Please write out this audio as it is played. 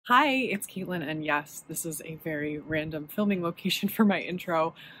Hi, it's Caitlin, and yes, this is a very random filming location for my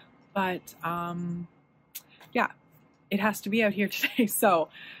intro, but yeah, it has to be out here today. So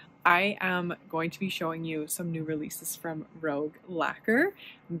I am going to be showing you some new releases from Rogue Lacquer.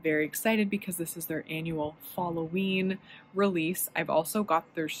 I'm very excited because this is their annual Falloween release. I've also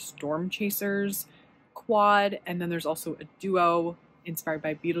got their Storm Chasers quad, and then there's also a duo inspired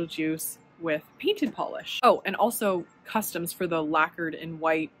by Beetlejuice with painted polish. Oh, and also customs for the lacquered in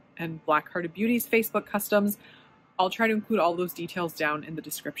white and Black Hearted Beauties Facebook customs. I'll try to include all those details down in the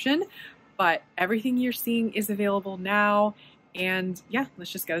description, but everything you're seeing is available now. And yeah,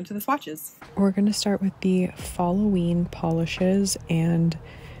 let's just get into the swatches. We're going to start with the Falloween polishes, and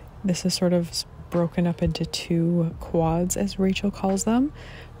this is sort of broken up into two quads, as Rachel calls them.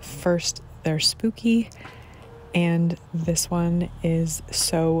 First, they're spooky, and this one is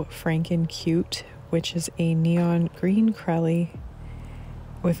So Franken Cute, which is a neon green crelly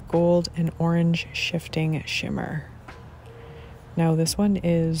with gold and orange shifting shimmer. Now this one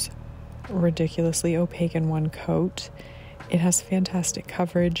is ridiculously opaque in one coat. It has fantastic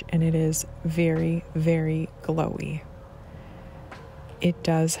coverage and it is very, very glowy. It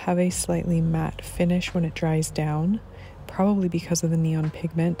does have a slightly matte finish when it dries down, probably because of the neon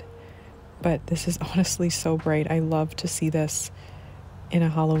pigment, but this is honestly so bright. I love to see this in a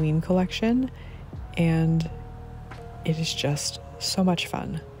Halloween collection, and it is just so much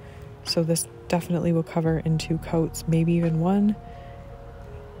fun. So this definitely will cover in two coats, maybe even one.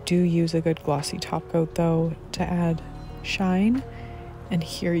 Do use a good glossy top coat though to add shine. And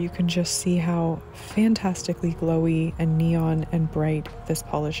here you can just see how fantastically glowy and neon and bright this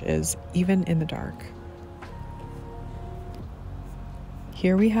polish is, even in the dark.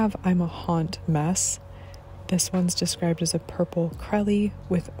 Here we have I'm a Haunt Mess. This one's described as a purple crelly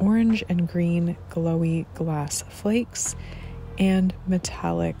with orange and green glowy glass flakes and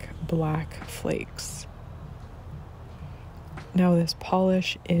metallic black flakes. Now this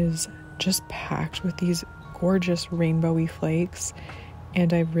polish is just packed with these gorgeous rainbowy flakes,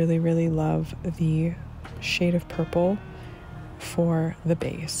 and I really, really love the shade of purple for the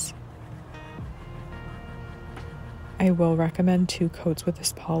base. I will recommend two coats with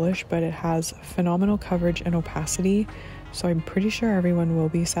this polish, but it has phenomenal coverage and opacity, so I'm pretty sure everyone will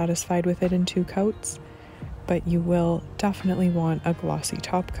be satisfied with it in two coats. But you will definitely want a glossy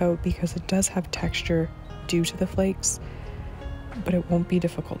top coat because it does have texture due to the flakes, but it won't be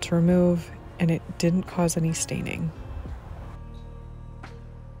difficult to remove, and it didn't cause any staining.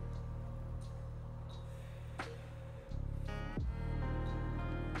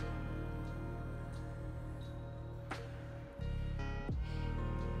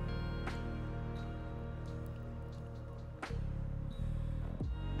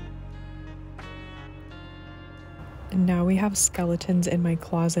 Now we have Skeletons in My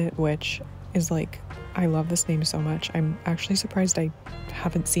Closet, which is like, I love this name so much. I'm actually surprised I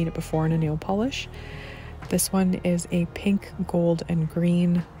haven't seen it before in a nail polish. This one is a pink, gold, and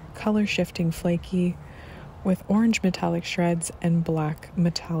green color shifting flaky with orange metallic shreds and black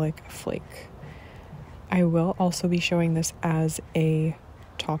metallic flake. I will also be showing this as a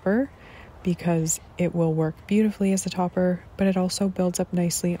topper because it will work beautifully as a topper, but it also builds up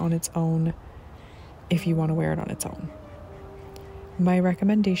nicely on its own if you want to wear it on its own. My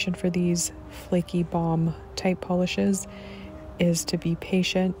recommendation for these flaky balm type polishes is to be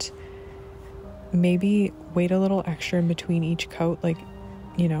patient. Maybe wait a little extra in between each coat, like,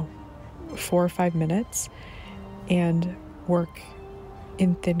 4 or 5 minutes, and work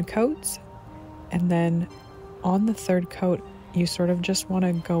in thin coats. And then on the third coat, you sort of just want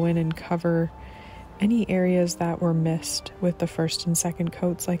to go in and cover any areas that were missed with the first and second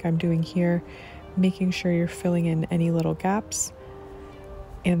coats, like I'm doing here, making sure you're filling in any little gaps.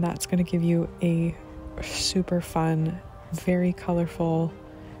 And that's going to give you a super fun, very colorful,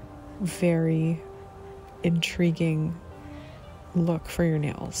 very intriguing look for your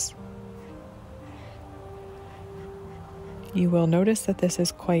nails. You will notice that this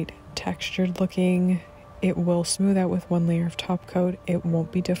is quite textured looking. It will smooth out with one layer of top coat. It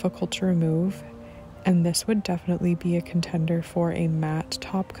won't be difficult to remove. And this would definitely be a contender for a matte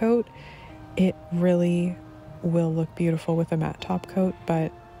top coat. It really will look beautiful with a matte top coat,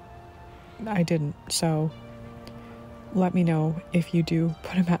 but I didn't, so let me know if you do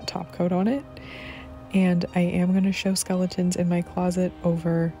put a matte top coat on it. And I am going to show Skeletons in My Closet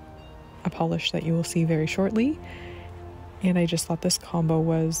over a polish that you will see very shortly. And I just thought this combo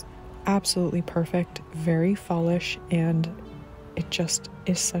was absolutely perfect, very fallish, and it just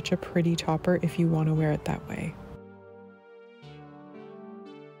is such a pretty topper if you want to wear it that way.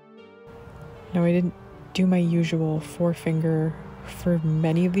 Now I didn't do my usual 4-finger for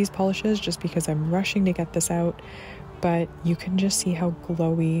many of these polishes just because I'm rushing to get this out, but you can just see how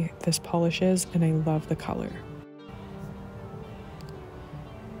glowy this polish is, and I love the color.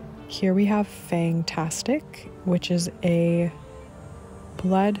 Here we have Fangtastic, which is a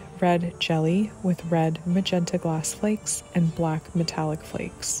blood red jelly with red magenta glass flakes and black metallic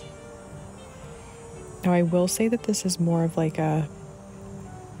flakes. Now I will say that this is more of like a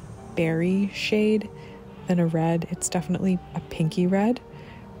berry shade than a red. It's definitely a pinky red,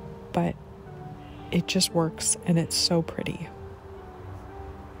 but it just works and it's so pretty.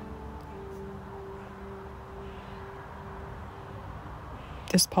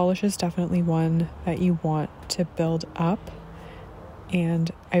 This polish is definitely one that you want to build up, and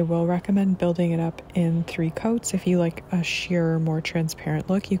I will recommend building it up in 3 coats. If you like a sheer, more transparent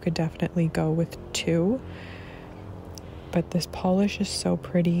look, you could definitely go with 2. But this polish is so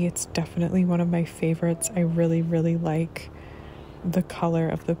pretty. It's definitely one of my favorites. I really, really like the color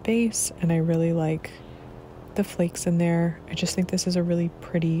of the base, and I really like the flakes in there. I just think this is a really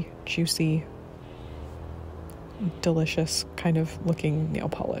pretty, juicy, delicious kind of looking nail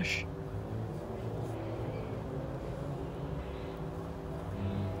polish.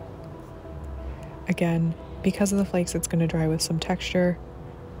 Again, because of the flakes, it's going to dry with some texture.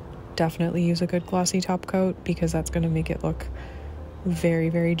 Definitely use a good glossy top coat because that's going to make it look very,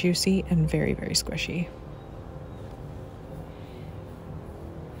 very juicy and very, very squishy.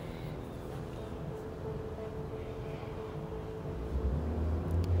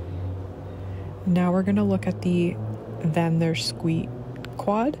 Now we're going to look at the Then There's Squeak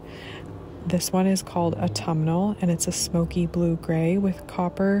quad. This one is called Autumnal, and it's a smoky blue gray with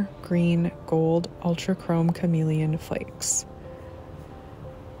copper, green, gold, ultra chrome chameleon flakes.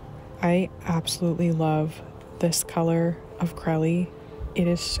 I absolutely love this color of Crelly. It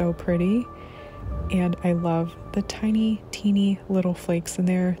is so pretty, and I love the tiny, teeny little flakes in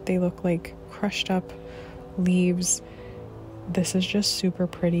there. They look like crushed up leaves. This is just super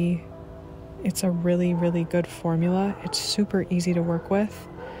pretty. It's a really, really good formula. It's super easy to work with.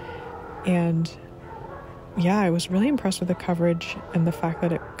 And yeah, I was really impressed with the coverage and the fact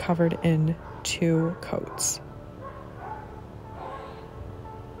that it covered in 2 coats.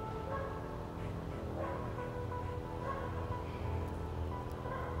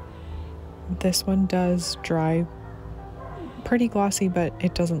 This one does dry pretty glossy, but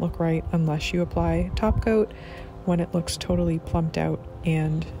it doesn't look right unless you apply top coat when it looks totally plumped out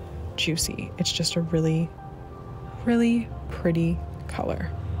and juicy. It's just a really, really pretty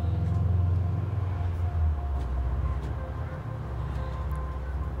color.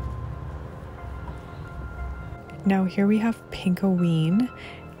 Now here we have Pinkoween,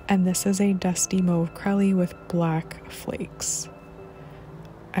 and this is a dusty mauve Crelly with black flakes.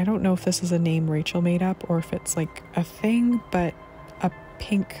 I don't know if this is a name Rachel made up or if it's like a thing, but a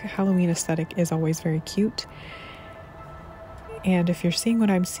pink Halloween aesthetic is always very cute. And if you're seeing what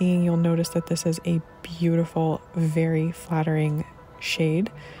I'm seeing, you'll notice that this is a beautiful, very flattering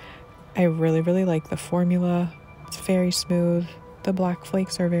shade. I really, really like the formula. It's very smooth. The black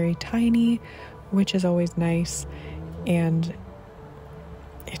flakes are very tiny, which is always nice. And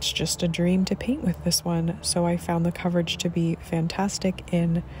it's just a dream to paint with this one. So I found the coverage to be fantastic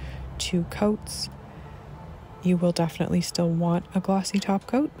in 2 coats. You will definitely still want a glossy top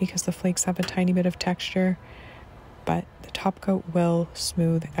coat because the flakes have a tiny bit of texture, but the top coat will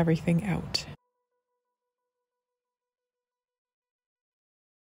smooth everything out.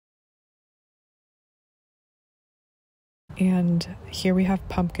 And here we have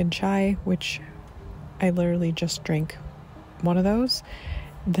Pumpkin Chai, which I literally just drank one of those.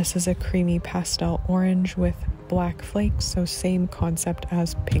 This is a creamy pastel orange with black flakes, so same concept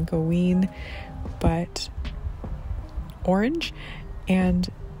as Pinkoween, but orange. And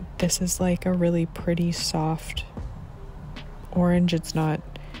this is like a really pretty soft orange. It's not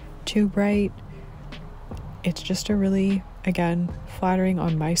too bright. It's just a really, again, flattering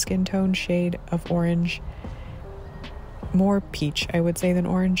on my skin tone shade of orange. More peach, I would say, than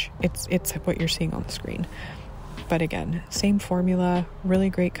orange. It's what you're seeing on the screen. But again, same formula, really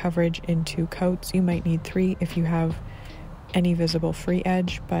great coverage in 2 coats. You might need 3 if you have any visible free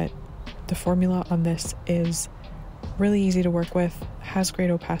edge, but the formula on this is really easy to work with, has great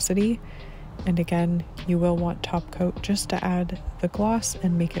opacity, and again, you will want top coat just to add the gloss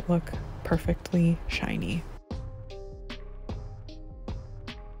and make it look perfectly shiny.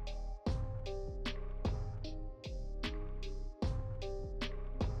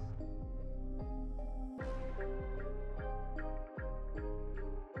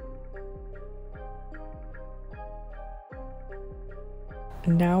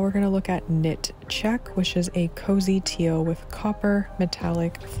 Now we're going to look at Knit Check, which is a cozy teal with copper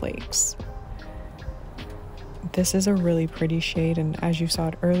metallic flakes. This is a really pretty shade, and as you saw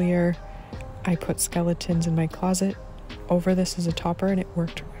it earlier, I put skeletons in my closet over this as a topper and it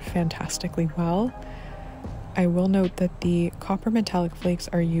worked fantastically well. I will note that the copper metallic flakes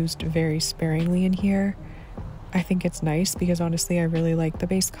are used very sparingly in here. I think it's nice because honestly I really like the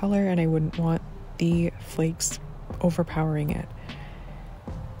base color and I wouldn't want the flakes overpowering it.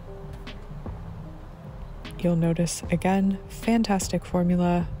 You'll notice again, fantastic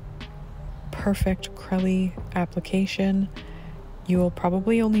formula, perfect crelly application. You will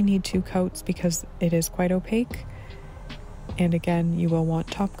probably only need 2 coats because it is quite opaque. And again, you will want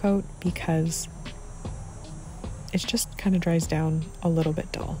top coat because it just kind of dries down a little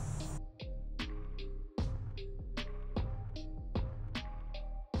bit dull.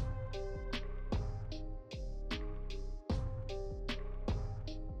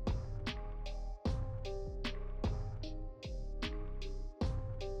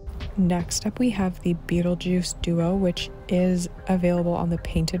 Next up we have the Beetlejuice Duo, which is available on the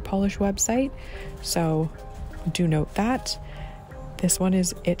Painted Polish website, so do note that. This one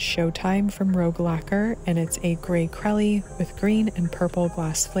is It's Showtime from Rogue Lacquer, and it's a gray crelly with green and purple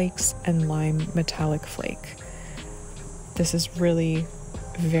glass flakes and lime metallic flake. This is really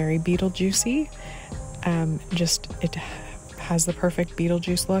very Beetlejuicy. It has the perfect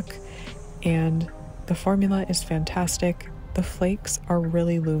Beetlejuice look, and the formula is fantastic. The flakes are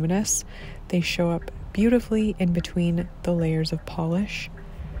really luminous. They show up beautifully in between the layers of polish.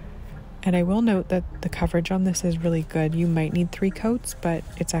 And I will note that the coverage on this is really good. You might need 3 coats, but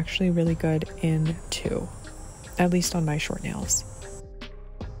it's actually really good in 2, at least on my short nails.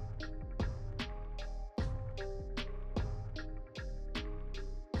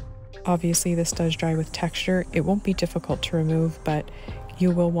 Obviously this does dry with texture. It won't be difficult to remove, but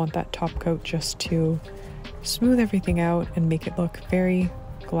you will want that top coat just to smooth everything out and make it look very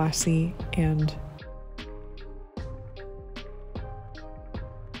glassy and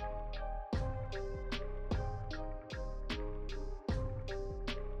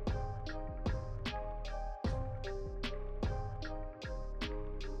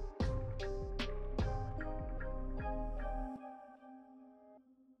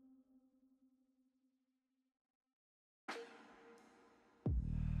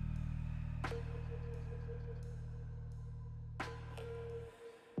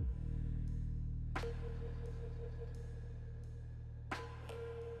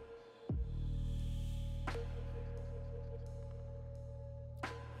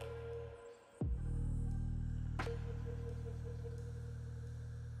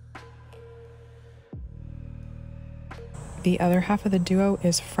the other half of the duo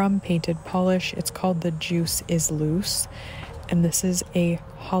is from Painted Polish. It's called The Juice is Loose, and this is a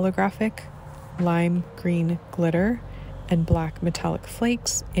holographic lime green glitter and black metallic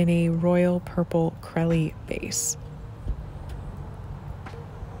flakes in a royal purple crelly base.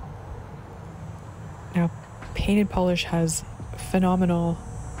 Now, Painted Polish has phenomenal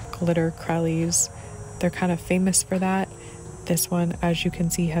glitter crellies. They're kind of famous for that. This one, as you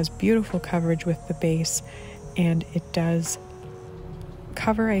can see, has beautiful coverage with the base, and it does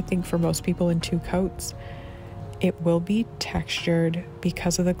cover, I think, for most people in 2 coats. It will be textured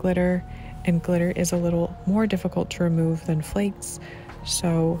because of the glitter, and glitter is a little more difficult to remove than flakes,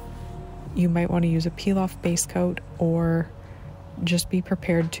 so you might want to use a peel-off base coat or just be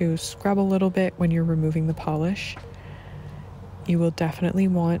prepared to scrub a little bit when you're removing the polish. You will definitely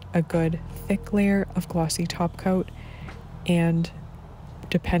want a good thick layer of glossy top coat, and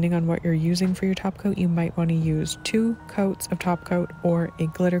depending on what you're using for your top coat, you might want to use 2 coats of top coat or a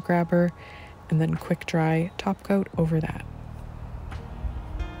glitter grabber and then quick dry top coat over that.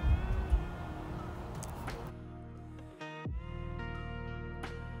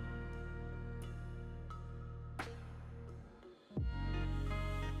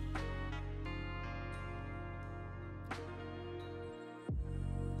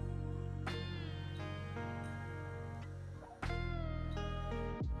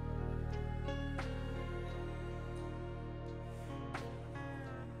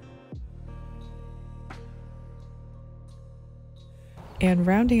 And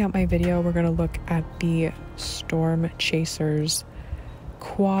rounding out my video, we're going to look at the Storm Chasers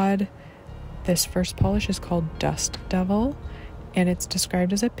quad. This first polish is called Dust Devil, and it's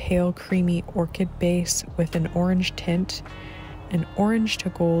described as a pale creamy orchid base with an orange tint, an orange to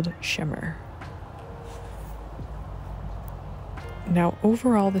gold shimmer. Now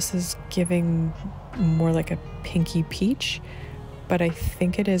overall this is giving more like a pinky peach, but I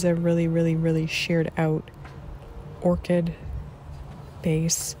think it is a really sheared out orchid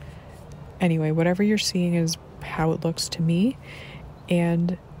base. Anyway, whatever you're seeing is how it looks to me,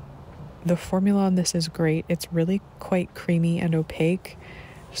 and the formula on this is great. It's really quite creamy and opaque,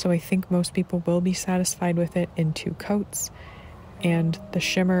 so I think most people will be satisfied with it in 2 coats, and the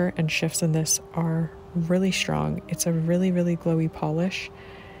shimmer and shifts in this are really strong. It's a really, really glowy polish.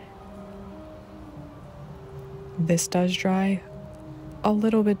 This does dry a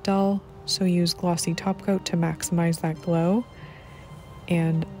little bit dull, so use glossy top coat to maximize that glow,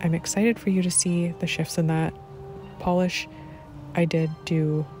 and I'm excited for you to see the shifts in that polish. I did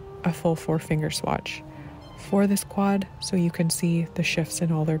do a full 4-finger swatch for this quad so you can see the shifts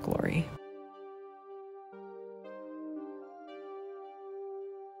in all their glory.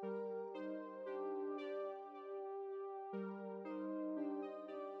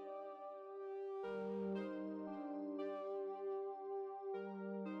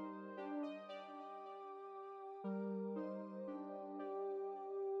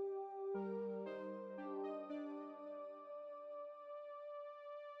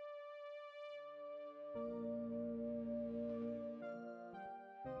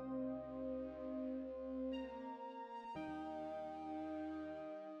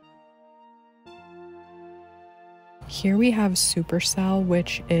 Here we have Supercell,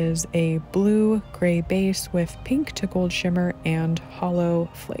 which is a blue-gray base with pink to gold shimmer and hollow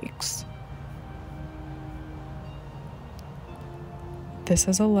flakes. This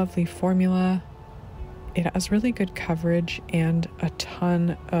is a lovely formula. It has really good coverage and a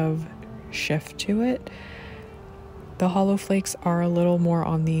ton of shift to it. The hollow flakes are a little more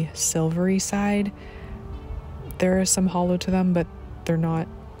on the silvery side. There is some hollow to them, but they're not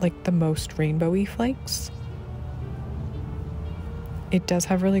like the most rainbowy flakes. It does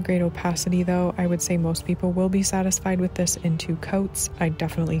have really great opacity though. I would say most people will be satisfied with this in 2 coats. I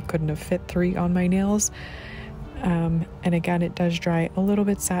definitely couldn't have fit 3 on my nails. And again, it does dry a little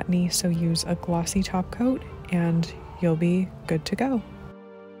bit satiny, so use a glossy top coat and you'll be good to go.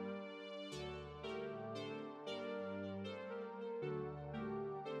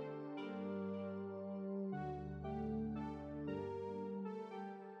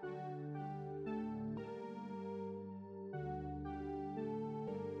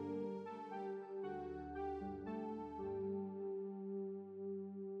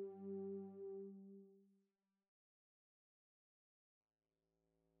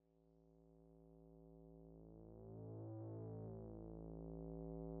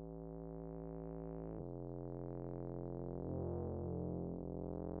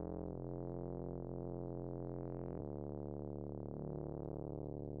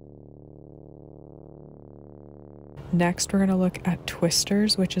 Next, we're going to look at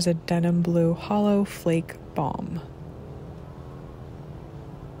Twisters, which is a denim blue hollow flake balm.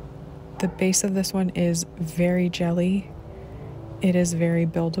 The base of this one is very jelly. It is very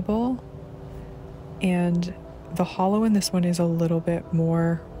buildable, and the hollow in this one is a little bit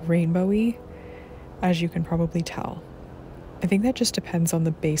more rainbowy, as you can probably tell. I think that just depends on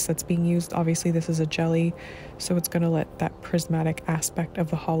the base that's being used. Obviously, this is a jelly, so it's going to let that prismatic aspect of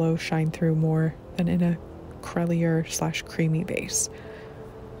the hollow shine through more than in a crellier / creamy base.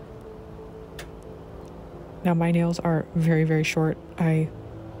 Now my nails are very, very short. I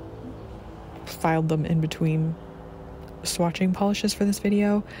filed them in between swatching polishes for this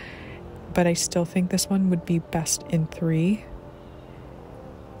video, but I still think this one would be best in 3.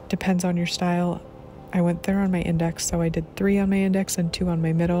 Depends on your style. I went there on my index, so I did 3 on my index and 2 on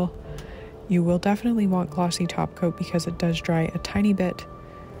my middle. You will definitely want glossy top coat because it does dry a tiny bit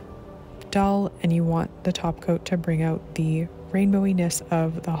dull, and you want the top coat to bring out the rainbowiness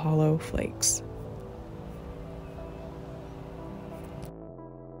of the hollow flakes.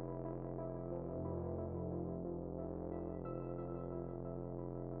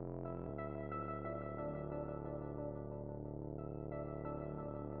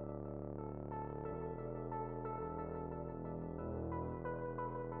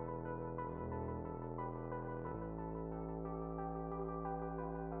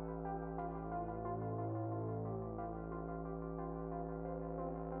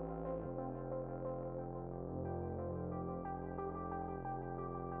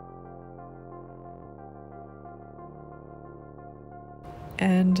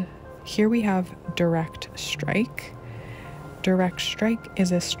 And here we have Direct Strike. Direct Strike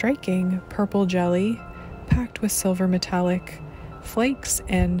is a striking purple jelly packed with silver metallic flakes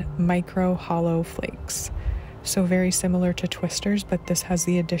and micro hollow flakes. So very similar to Twisters, but this has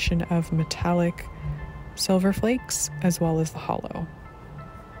the addition of metallic silver flakes as well as the hollow.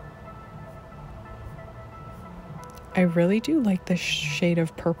 I really do like this shade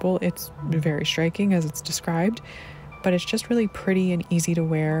of purple. It's very striking as it's described, but it's just really pretty and easy to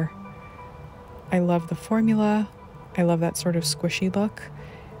wear. I love the formula. I love that sort of squishy look.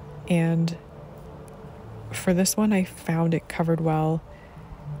 And for this one, I found it covered well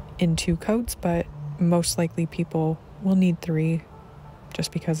in 2 coats, but most likely people will need 3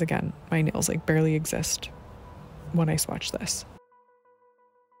 just because, again, my nails like barely exist when I swatch this.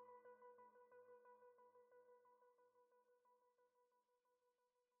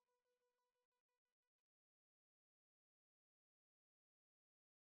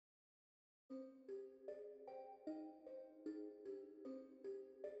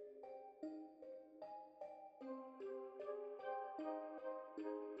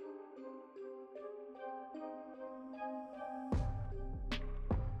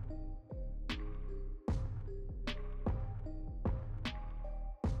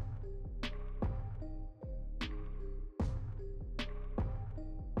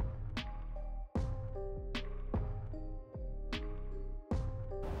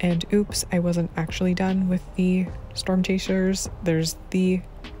 And oops, I wasn't actually done with the Storm Chasers. There's the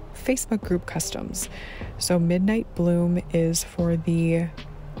Facebook group customs. So Midnight Bloom is for the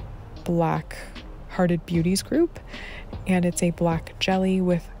Black Hearted Beauties group, and it's a black jelly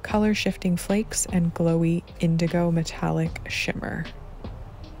with color shifting flakes and glowy indigo metallic shimmer.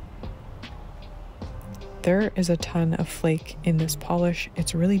 There is a ton of flake in this polish.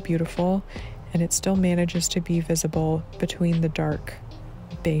 It's really beautiful, and it still manages to be visible between the dark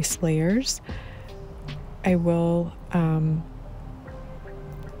base layers. I will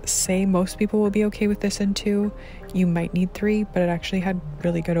say most people will be okay with this in 2. You might need 3, but it actually had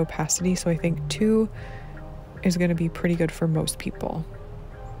really good opacity, so I think 2 is going to be pretty good for most people.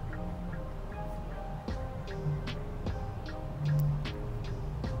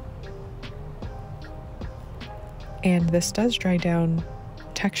 And this does dry down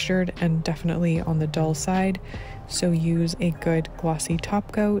textured and definitely on the dull side, so use a good glossy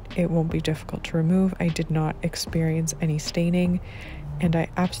top coat. It won't be difficult to remove. I did not experience any staining, and I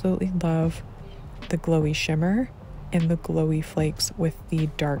absolutely love the glowy shimmer and the glowy flakes with the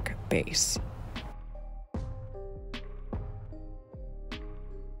dark base.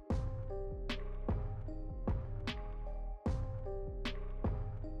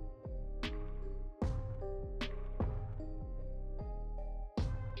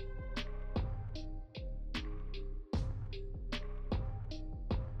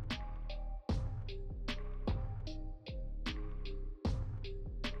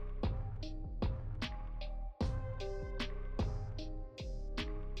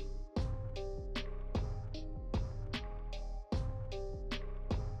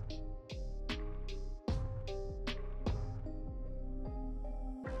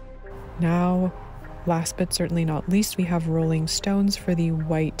 Now, last but certainly not least, we have Rolling Stones for the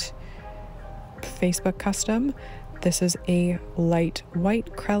white Facebook custom. This is a light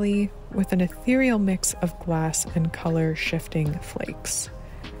white crelly with an ethereal mix of glass and color shifting flakes.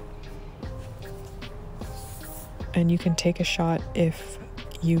 And you can take a shot if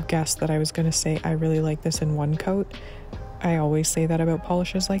you guessed that I was going to say I really like this in 1 coat. I always say that about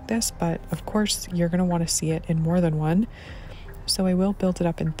polishes like this, but of course you're going to want to see it in more than 1. So I will build it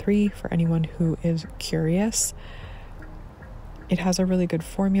up in 3 for anyone who is curious. It has a really good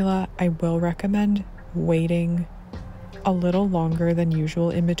formula. I will recommend waiting a little longer than usual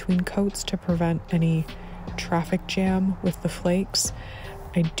in between coats to prevent any traffic jam with the flakes.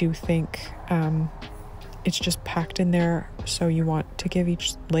 I do think it's just packed in there, so you want to give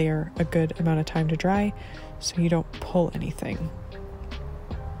each layer a good amount of time to dry so you don't pull anything.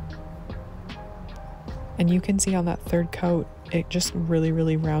 And you can see on that 3rd coat, it just really,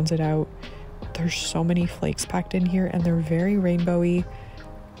 really rounds it out. There's so many flakes packed in here, and they're very rainbowy.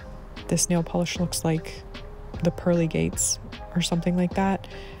 This nail polish looks like the pearly gates or something like that.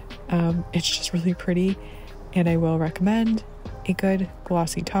 It's just really pretty, and I will recommend a good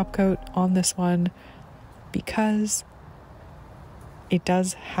glossy top coat on this one because it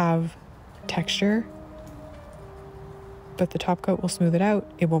does have texture, but the top coat will smooth it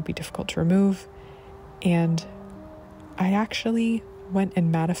out. It won't be difficult to remove. And I actually went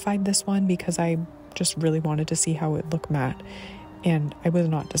and mattified this one because I just really wanted to see how it looked matte, and I was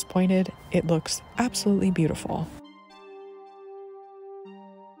not disappointed. It looks absolutely beautiful.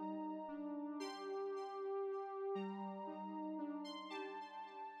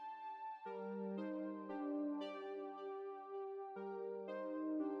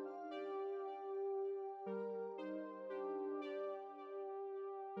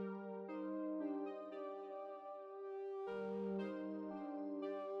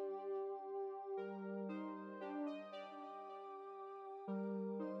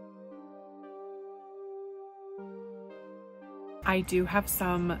 I do have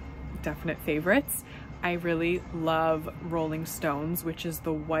some definite favorites. I really love Rolling Stones, which is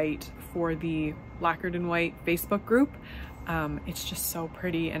the white for the Lacquered in White Facebook group. It's just so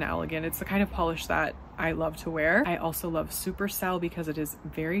pretty and elegant. It's the kind of polish that I love to wear. I also love Supercell because it is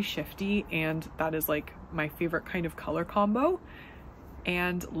very shifty, and that is like my favorite kind of color combo.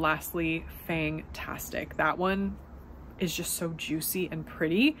 And lastly, Fantastic. That one is just so juicy and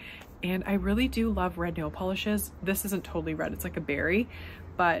pretty. And I really do love red nail polishes. This isn't totally red, it's like a berry,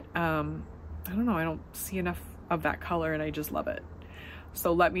 but I don't know, I don't see enough of that color and I just love it.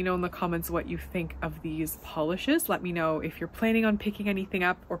 So let me know in the comments what you think of these polishes. Let me know if you're planning on picking anything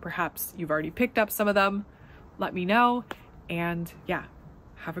up, or perhaps you've already picked up some of them. Let me know. And yeah,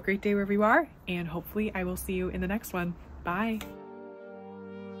 have a great day wherever you are, and hopefully I will see you in the next one. Bye.